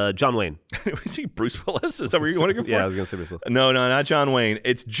 John Wayne. Was he Bruce Willis? Is that where you want to go for? Yeah, I was gonna say Bruce Willis. No, not John Wayne.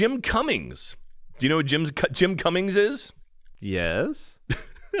 It's Jim Cummings. Do you know who Jim Cummings is? Yes.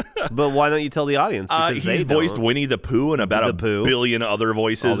 But why don't you tell the audience? He's voiced Winnie the Pooh and about a billion other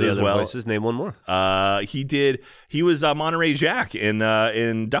voices as well. Voices. Name one more. He was Monterey Jack in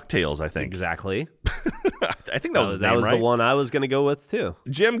DuckTales, I think. Exactly. I think that was his name, That was right? the one I was going to go with too.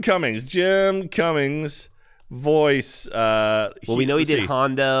 Jim Cummings voice. We know he did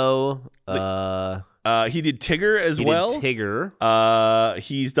Hondo. He did Tigger as well. He did Tigger.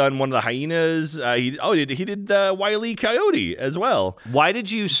 He's done one of the hyenas. He did the Wile E. Coyote as well. Why did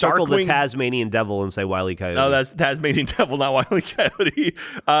you circle the Tasmanian Devil and say Wile E. Coyote? Oh, that's Tasmanian Devil, not Wile E. Coyote.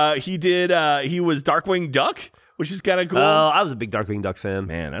 He was Darkwing Duck, which is kind of cool. Oh, I was a big Darkwing Duck fan.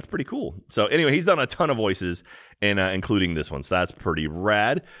 Man, that's pretty cool. So anyway, he's done a ton of voices. and including this one. So that's pretty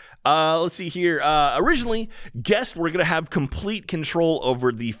rad. Let's see here. Originally, guests were going to have complete control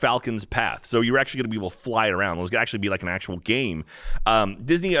over the Falcon's path. So you're actually going to be able to fly it around. It was going to actually be like an actual game.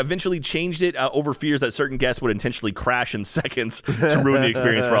 Disney eventually changed it over fears that certain guests would intentionally crash in seconds to ruin the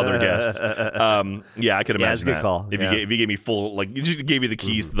experience for other guests. Yeah, I could imagine that's a good call. If you gave me full, like, you just gave me the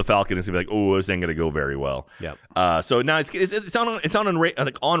keys to the Falcon, it's going to be like, oh, this ain't going to go very well. Yep. So now it's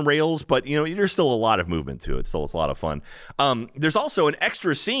on rails, but there's still a lot of movement to it. Still, it's a lot of fun. There's also an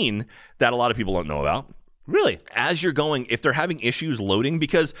extra scene that a lot of people don't know about. Really? As you're going, if they're having issues loading,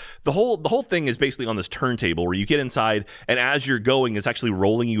 because the whole thing is basically on this turntable where you get inside, and as you're going, it's actually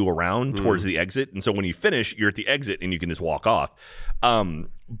rolling you around towards the exit. And so when you finish, you're at the exit and you can just walk off.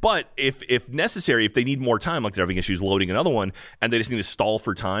 But if necessary, if they need more time, like they're having issues loading another one and they just need to stall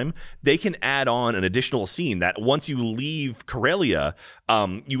for time, they can add on an additional scene that once you leave Corellia,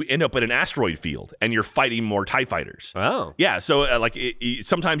 you end up in an asteroid field and you're fighting more TIE fighters. Oh. Yeah, so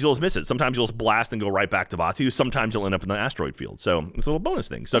sometimes you'll just miss it. Sometimes you'll just blast and go right back to Batu. Sometimes you'll end up in the asteroid field. So it's a little bonus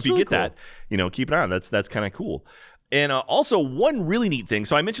thing. So if you really get that, keep it on. That's kind of cool. And also one really neat thing.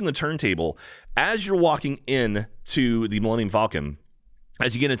 So I mentioned the turntable. As you're walking in to the Millennium Falcon,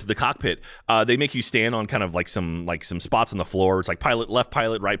 as you get into the cockpit, they make you stand on kind of like some spots on the floor. It's like pilot, left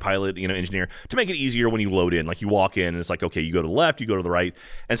pilot, right pilot, engineer, to make it easier when you load in. Like you walk in and it's like, okay, you go to the left, you go to the right.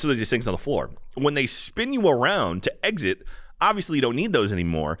 And so there's these things on the floor. When they spin you around to exit, obviously you don't need those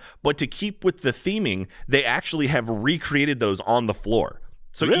anymore. But to keep with the theming, they actually have recreated those on the floor.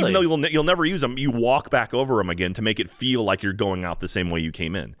 So even though you'll never use them, you walk back over them again to make it feel like you're going out the same way you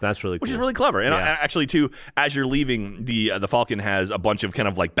came in. That's really cool. Which is really clever. And actually, too, as you're leaving, the Falcon has a bunch of kind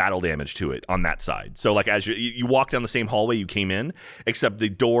of like battle damage to it on that side. So like as you walk down the same hallway you came in, except the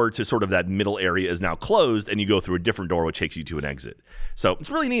door to sort of that middle area is now closed, and you go through a different door which takes you to an exit. So it's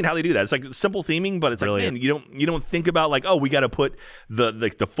really neat how they do that. It's like simple theming, but it's like, man, you don't think about like, oh, we got to put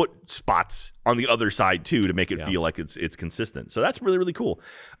the foot spots on the other side too to make it feel like it's consistent. So that's really, really cool.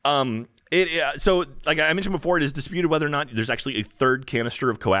 So like I mentioned before, it is disputed whether or not there's actually a third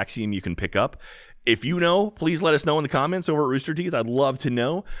canister of coaxium you can pick up. If you know, please let us know in the comments over at Rooster Teeth. I'd love to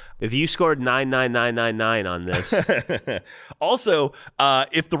know. If you scored 99999 on this. Also,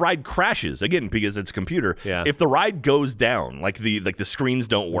 if the ride crashes, again, because it's a computer, if the ride goes down, like the screens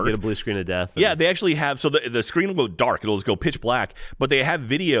don't work. You get a blue screen of death. Yeah, they actually have, so the screen will go dark. It'll just go pitch black. But they have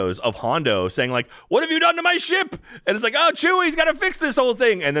videos of Hondo saying like, what have you done to my ship? And it's like, oh, Chewie's got to fix this whole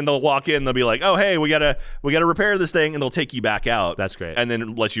thing. And then they'll walk in, they'll be like, oh, hey, we gotta repair this thing. And they'll take you back out. That's great. And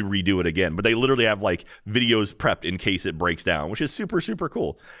then let you redo it again. But they literally have like videos prepped in case it breaks down, which is super, super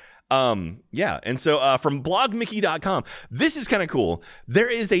cool. And so from blogmickey.com, this is kind of cool.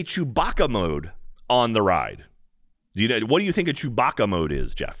 There is a Chewbacca mode on the ride. What do you think a Chewbacca mode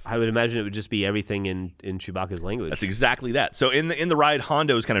is, Jeff? I would imagine it would just be everything in Chewbacca's language. That's exactly that. So in the ride,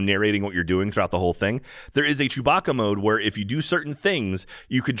 Hondo is kind of narrating what you're doing throughout the whole thing. There is a Chewbacca mode where if you do certain things,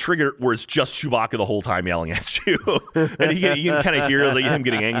 you could trigger where it's just Chewbacca the whole time yelling at you. And you can kind of hear like him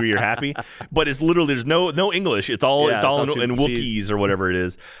getting angry or happy. But it's literally, there's no English. It's all in Wookiees or whatever it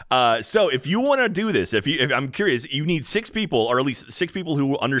is. So if you want to do this, if I'm curious, you need 6 people, or at least 6 people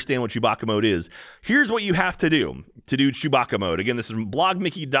who understand what Chewbacca mode is. Here's what you have to do Chewbacca mode. Again, this is from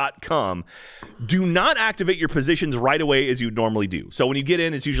blogmickey.com. Do not activate your positions right away as you normally do. So when you get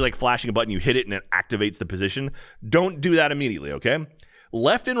in, it's usually like flashing a button, you hit it and it activates the position. Don't do that immediately, okay?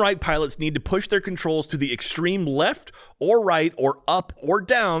 Left and right pilots need to push their controls to the extreme left or right or up or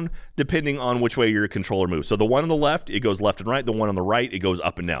down, depending on which way your controller moves. So the one on the left, it goes left and right. The one on the right, it goes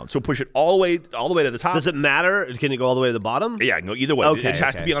up and down. So push it all the way to the top. Does it matter? Can it go all the way to the bottom? Yeah, no, either way. Okay, it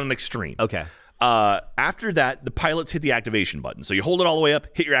has to be on an extreme. Okay. After that, the pilots hit the activation button. So you hold it all the way up,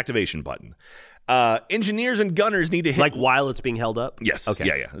 hit your activation button. Engineers and gunners need to hit... Like while it's being held up? Yes. Okay.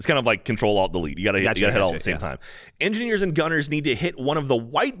 Yeah. It's kind of like Control-Alt-Delete. You got to hit all at the same time. Engineers and gunners need to hit one of the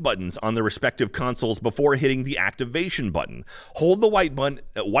white buttons on their respective consoles before hitting the activation button. Hold the white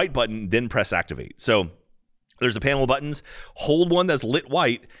button, then press activate. So there's a panel of buttons. Hold one that's lit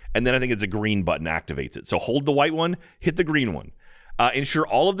white, and then I think it's a green button activates it. So hold the white one, hit the green one. Ensure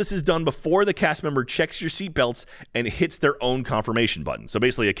all of this is done before the cast member checks your seatbelts and hits their own confirmation button. So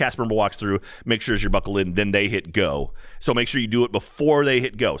basically, a cast member walks through, make sure you're buckled in, then they hit go. So make sure you do it before they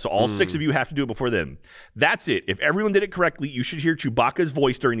hit go. So all 6 of you have to do it before then. That's it. If everyone did it correctly, you should hear Chewbacca's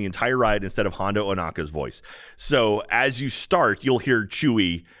voice during the entire ride instead of Hondo Ohnaka's voice. So as you start, you'll hear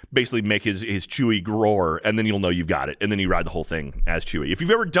Chewie basically make his Chewie roar, and then you'll know you've got it, and then you ride the whole thing as Chewie. If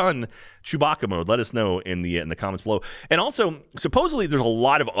you've ever done Chewbacca mode, let us know in the comments below. And also, supposedly there's a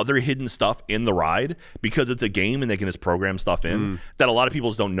lot of other hidden stuff in the ride because it's a game and they can just program stuff in that a lot of people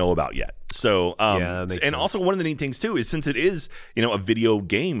just don't know about yet. So, that makes and sense. also one of the neat things too is since it is, a video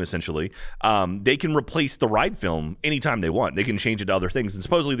game essentially, they can replace the ride film anytime they want. They can change it to other things. And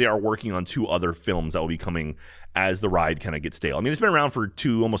supposedly they are working on 2 other films that will be coming as the ride kind of gets stale. I mean, it's been around for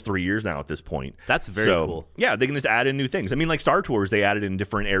almost 3 years now at this point. That's very cool. Yeah, they can just add in new things. I mean, like Star Tours, they added in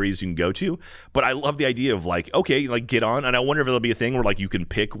different areas you can go to. But I love the idea of like, okay, like get on. And I wonder if there'll be a thing where like you can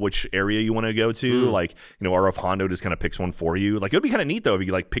pick which area you want to go to. Like, or if Hondo just kind of picks one for you. Like, it would be kind of neat though if you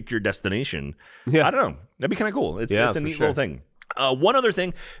could like pick your destination. Yeah. I don't know. That'd be kind of cool. It's a neat little thing. One other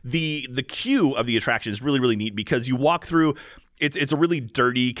thing, the queue of the attraction is really, really neat because you walk through. It's a really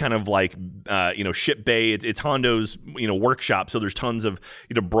dirty kind of like ship bay. It's Hondo's workshop, so there's tons of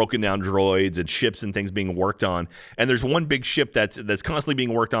broken down droids and ships and things being worked on. And there's one big ship that's constantly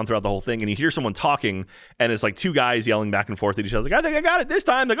being worked on throughout the whole thing. And you hear someone talking, and it's like 2 guys yelling back and forth at each other, like, "I think I got it this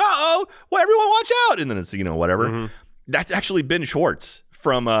time." Like, "Uh-oh, well, everyone watch out!" And then it's whatever. Mm-hmm. That's actually Ben Schwartz.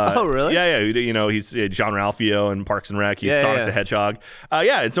 From oh really? Yeah. He's John Ralphio and Parks and Rec. He's Sonic the Hedgehog.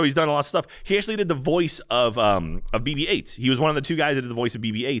 And so he's done a lot of stuff. He actually did the voice of BB-8. He was one of the 2 guys that did the voice of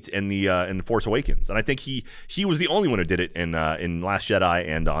BB-8 in the Force Awakens, and I think he was the only one who did it in Last Jedi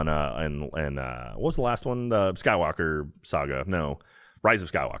and on what was the last one? The Skywalker saga? No, Rise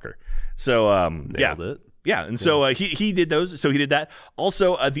of Skywalker. So Nailed it. Yeah, and so he did those. So he did that.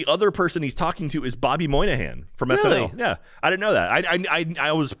 Also, the other person he's talking to is Bobby Moynihan from SNL. Yeah, I didn't know that.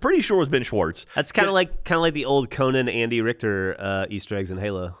 I was pretty sure it was Ben Schwartz. That's kind of like the old Conan Andy Richter Easter eggs in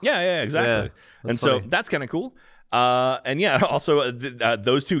Halo. Yeah, exactly. And funny. So that's kind of cool. And also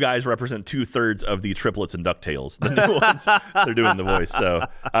those 2 guys represent 2/3 of the triplets and DuckTales, the new ones. They're doing the voice. So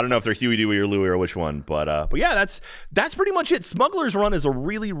I don't know if they're Huey, Dewey, or Louie or which one, but yeah, that's pretty much it. Smuggler's Run is a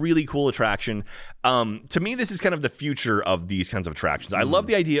really, really cool attraction. To me, this is kind of the future of these kinds of attractions. I love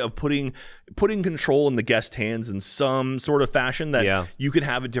the idea of putting control in the guest hands in some sort of fashion that you could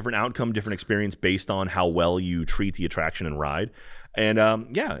have a different outcome, different experience based on how well you treat the attraction and ride. And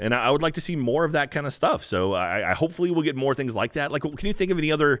and I would like to see more of that kind of stuff. So I hopefully we'll get more things like that. Like, can you think of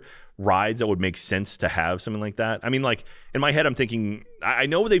any other rides that would make sense to have something like that? I mean, like in my head, I'm thinking I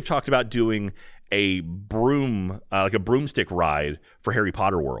know they've talked about doing a broom, like a broomstick ride for Harry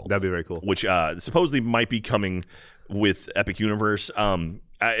Potter World. That'd be very cool. Which supposedly might be coming with Epic Universe.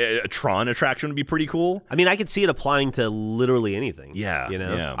 A Tron attraction would be pretty cool. I mean, I could see it applying to literally anything.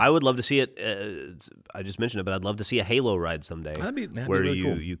 Yeah. I would love to see it. I just mentioned it, but I'd love to see a Halo ride someday, where really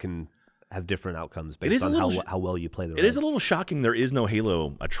cool. you can have different outcomes based on how well you play the ride. It is a little shocking there is no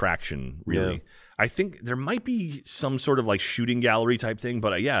Halo attraction, really. Yeah. I think there might be some sort of like shooting gallery type thing,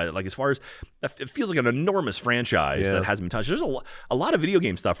 but like as far as it feels like an enormous franchise that hasn't been touched. There's a lot of video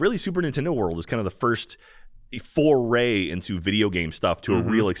game stuff. Really, Super Nintendo World is kind of the first foray into video game stuff to a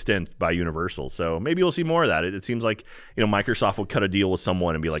real extent by Universal. So maybe we'll see more of that. It seems like Microsoft would cut a deal with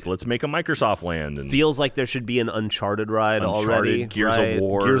someone and be like, let's make a Microsoft land. And feels like there should be an Uncharted ride already. Gears of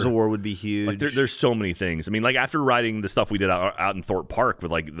War. Gears of War would be huge. Like there's so many things. I mean, like after riding the stuff we did out in Thorpe Park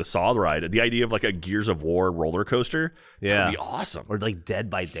with like the Saw ride, the idea of like a Gears of War roller coaster, that would be awesome. Or like Dead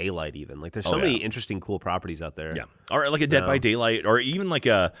by Daylight even. Like there's so many interesting cool properties out there. Yeah. Or like a Dead by Daylight, or even like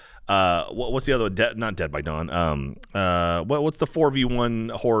a what's the other one? Not Dead by Dawn. What's the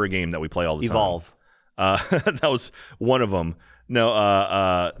 4v1 horror game that we play all the time? Evolve. That was one of them.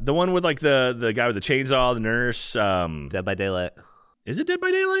 No, the one with like the guy with the chainsaw, the nurse. Dead by Daylight. Is it Dead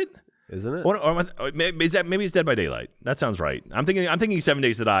by Daylight? Isn't it? Maybe it's Dead by Daylight. That sounds right. I'm thinking 7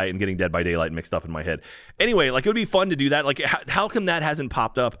 Days to Die and getting Dead by Daylight mixed up in my head. Anyway, like it would be fun to do that. Like, how come that hasn't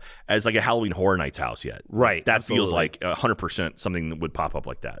popped up as like a Halloween Horror Nights house yet? Right. That feels like 100% something that would pop up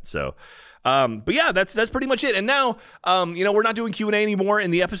like that. So. But yeah, that's pretty much it. And now, we're not doing Q&A anymore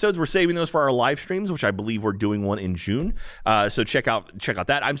in the episodes. We're saving those for our live streams, which I believe we're doing one in June. So check out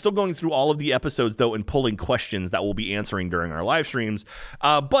that. I'm still going through all of the episodes though and pulling questions that we'll be answering during our live streams.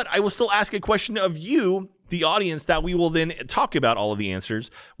 But I will still ask a question of you, the audience, that we will then talk about all of the answers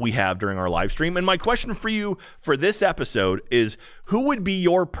we have during our live stream. And my question for you for this episode is, who would be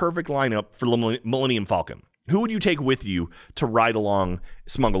your perfect lineup for Millennium Falcon? Who would you take with you to ride along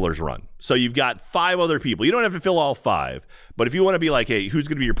Smuggler's Run? So you've got 5 other people. You don't have to fill all 5. But if you want to be like, hey, who's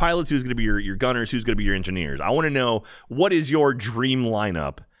going to be your pilots? Who's going to be your gunners? Who's going to be your engineers? I want to know, what is your dream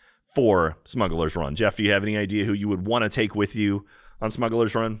lineup for Smuggler's Run? Geoff, do you have any idea who you would want to take with you on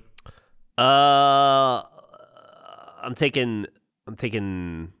Smuggler's Run? I'm taking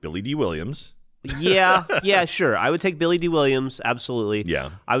Billy D. Williams. Yeah, sure. I would take Billy D. Williams, absolutely.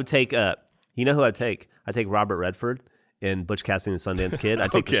 Yeah. I would take, you know who I'd take? I'd take Robert Redford in Butch Cassidy and the Sundance Kid.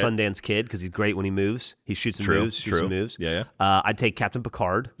 I'd take the Sundance Kid because he's great when he moves. He shoots and moves. Yeah. I'd take Captain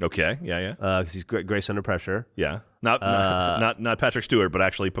Picard. Okay, yeah. Because he's great under pressure. Yeah. Not Patrick Stewart, but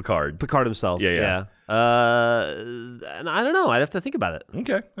actually Picard. Picard himself. Yeah. And I don't know. I'd have to think about it.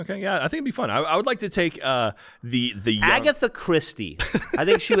 Okay. Yeah, I think it'd be fun. I would like to take the young... Agatha Christie. I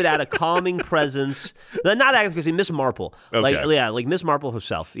think she would add a calming presence. No, not Agatha Christie, Miss Marple. Okay. Like Miss Marple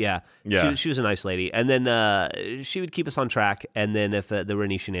herself. Yeah. She was a nice lady. And then she would keep us on track. And then if there were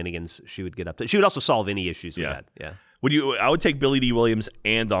any shenanigans, she would get up to. She would also solve any issues we had. Yeah. I would take Billy D. Williams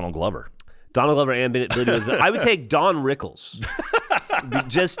and Donald Glover. Donald Glover and Billy D. Williams. I would take Don Rickles.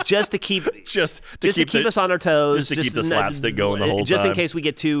 just to keep us on our toes, just to keep the slapstick going the whole time. Just in case we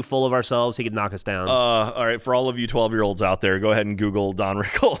get too full of ourselves, he could knock us down. All right, for all of you 12-year-olds out there, go ahead and Google Don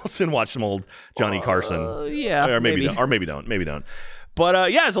Rickles and watch some old Johnny Carson. Yeah, or maybe don't.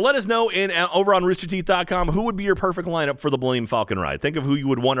 But so let us know over on roosterteeth.com who would be your perfect lineup for the Millennium Falcon ride. Think of who you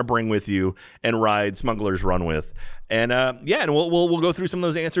would want to bring with you and ride Smuggler's Run with. And and we'll go through some of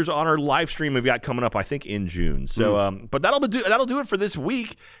those answers on our live stream we've got coming up, I think, in June. So, but that'll do it for this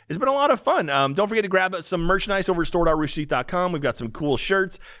week. It's been a lot of fun. Don't forget to grab some merchandise over at store.roosterteeth.com. We've got some cool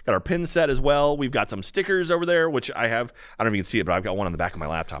shirts, got our pin set as well. We've got some stickers over there, which I have. I don't know if you can see it, but I've got one on the back of my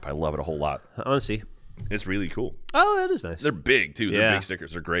laptop. I love it a whole lot. I want to see. It's really cool. Oh, that is nice. They're big, too. They're big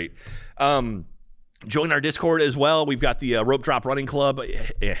stickers. They're great. Join our Discord as well. We've got the Rope Drop Running Club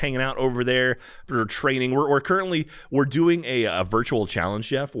hanging out over there. We're training. We're currently doing a virtual challenge,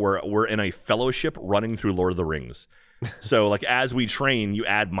 Jeff, where we're in a fellowship running through Lord of the Rings. So, like, as we train, you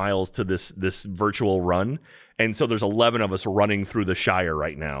add miles to this virtual run. And so there's 11 of us running through the Shire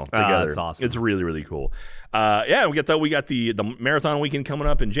right now together. That's awesome. It's really, really cool. We got the marathon weekend coming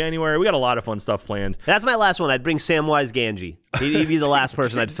up in January. We got a lot of fun stuff planned. That's my last one. I'd bring Samwise Gamgee. He'd be the last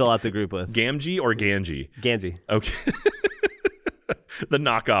person I'd fill out the group with. Gamgee or Ganji? Ganji. Okay. The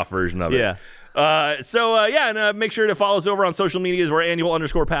knockoff version of it. Yeah. And make sure to follow us over on social medias. We're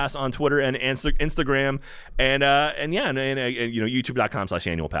annual_pass on Twitter and Instagram, and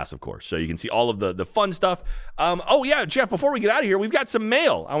youtube.com/annualpass, of course. So you can see all of the fun stuff. Jeff, before we get out of here, we've got some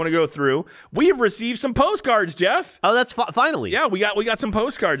mail I want to go through. We have received some postcards, Jeff. Oh, that's finally. Yeah, we got some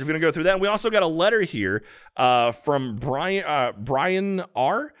postcards. We're going to go through that. And we also got a letter here from Brian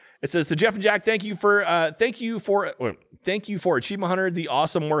R. It says, to Geoff and Jack, thank you for Achievement Hunter, the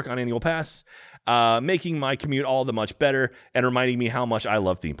awesome work on Annual Pass, making my commute all the much better and reminding me how much I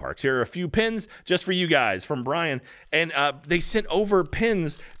love theme parks. Here are a few pins just for you guys from Brian. And they sent over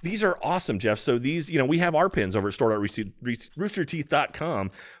pins. These are awesome, Jeff. So these, we have our pins over at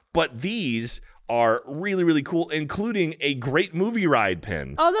store.roosterteeth.com, but these are really, really cool, including a great movie ride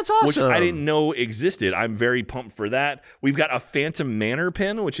pin. Oh, that's awesome. Which I didn't know existed. I'm very pumped for that. We've got a Phantom Manor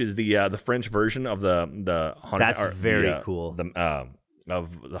pin, which is the French version of the haunted. That's very cool.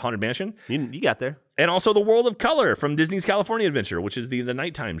 Of the Haunted Mansion. You got there. And also the World of Color from Disney's California Adventure, which is the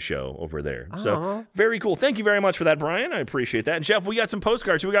nighttime show over there. So very cool. Thank you very much for that, Brian. I appreciate that. And Jeff, we got some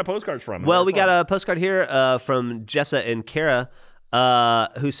postcards. Who we got postcards from? Well, we got a postcard here from Jessa and Kara,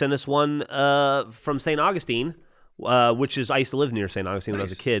 who sent us one from St. Augustine, which is, I used to live near St. Augustine when I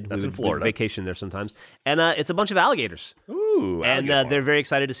was a kid. That's we in Florida. Would vacation there sometimes. And it's a bunch of alligators. Ooh, and they're very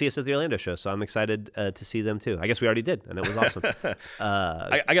excited to see us at the Orlando show, so I'm excited to see them too. I guess we already did, and it was awesome.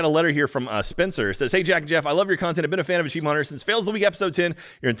 I got a letter here from Spencer. It says, hey, Jack and Jeff, I love your content. I've been a fan of Achievement Hunter since Fails the Week episode 10.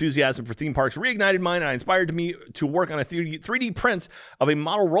 Your enthusiasm for theme parks reignited mine and inspired me to work on a 3D prints of a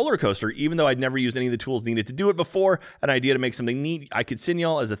model roller coaster, even though I'd never used any of the tools needed to do it before. An idea to make something neat I could send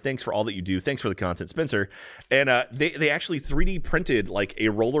y'all as a thanks for all that you do. Thanks for the content, Spencer. And they actually 3D printed like a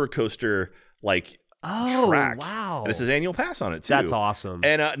roller coaster track. Wow. And it says Annual Pass on it, too. That's awesome.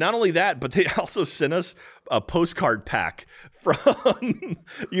 And not only that, but they also sent us a postcard pack from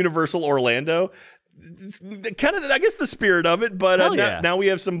Universal Orlando. It's kind of, I guess, the spirit of it, but now we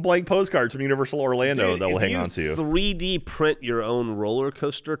have some blank postcards from Universal Orlando that we'll hang on to. 3D print your own roller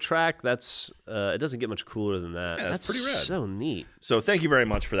coaster track, that's it doesn't get much cooler than that. Yeah, that's pretty rad. So neat. So thank you very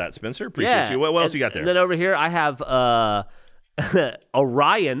much for that, Spencer. Appreciate you. What else you got there? And then over here, I have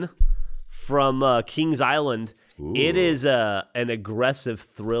Orion from Kings Island. Ooh. It is an aggressive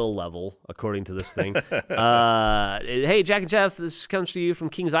thrill level, according to this thing. Hey, Jack and Jeff, this comes to you from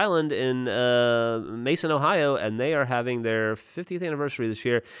Kings Island in Mason, Ohio, and they are having their 50th anniversary this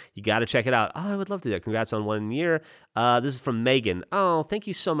year. You got to check it out. Oh, I would love to do that. Congrats on 1 year. This is from Megan. Oh, thank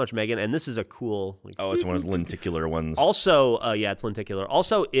you so much, Megan. And this is a cool... it's one of those lenticular ones. Also, it's lenticular.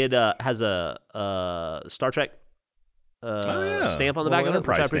 Also, it has a Star Trek stamp on the back of it,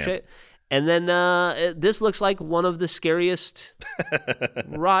 which I appreciate. And then this looks like one of the scariest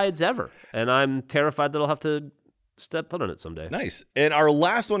rides ever. And I'm terrified that I'll have to Step foot on it someday. Nice. And our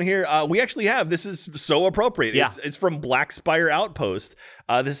last one here, we actually have, this is so appropriate. Yeah. It's from Black Spire Outpost.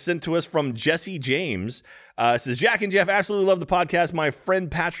 This is sent to us from Jesse James. It says, Jack and Geoff, absolutely love the podcast. My friend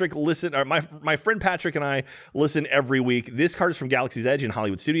Patrick my friend Patrick and I listen every week. This card is from Galaxy's Edge in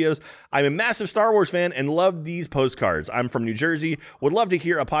Hollywood Studios. I'm a massive Star Wars fan and love these postcards. I'm from New Jersey. Would love to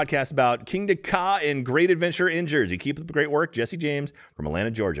hear a podcast about King Ka and Great Adventure in Jersey. Keep up the great work. Jesse James from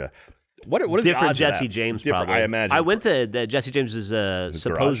Atlanta, Georgia. What is different the odds Jesse of that? James? Different, probably. I imagine. I went to Jesse James's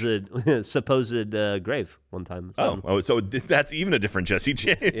supposed grave one time. So that's even a different Jesse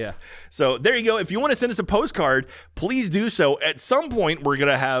James. Yeah. So there you go. If you want to send us a postcard, please do so. At some point, we're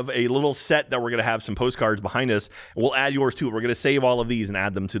gonna have a little set that we're gonna have some postcards behind us. We'll add yours to it. We're gonna save all of these and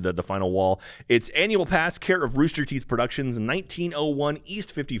add them to the final wall. It's annual pass, care of Rooster Teeth Productions, 1901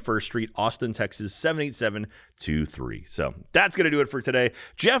 East 51st Street, Austin, Texas 78723. So that's gonna do it for today.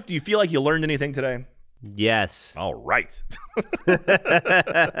 Geoff, do you feel like you learned anything today? Yes. All right.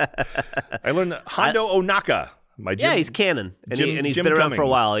 I learned that Hondo Onaka. He's canon, and he's Jim been around for a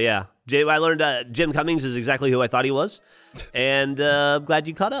Cummings. while. Yeah, I learned Jim Cummings is exactly who I thought he was, and I'm glad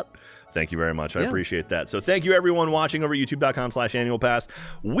you caught up. Thank you very much. I appreciate that. So thank you, everyone watching over youtube.com/annualpass.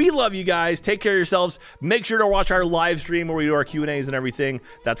 We love you guys. Take care of yourselves. Make sure to watch our live stream where we do our Q&As and everything.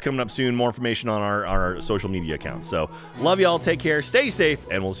 That's coming up soon. More information on our social media accounts. So love y'all. Take care. Stay safe,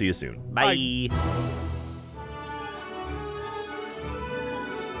 and we'll see you soon. Bye.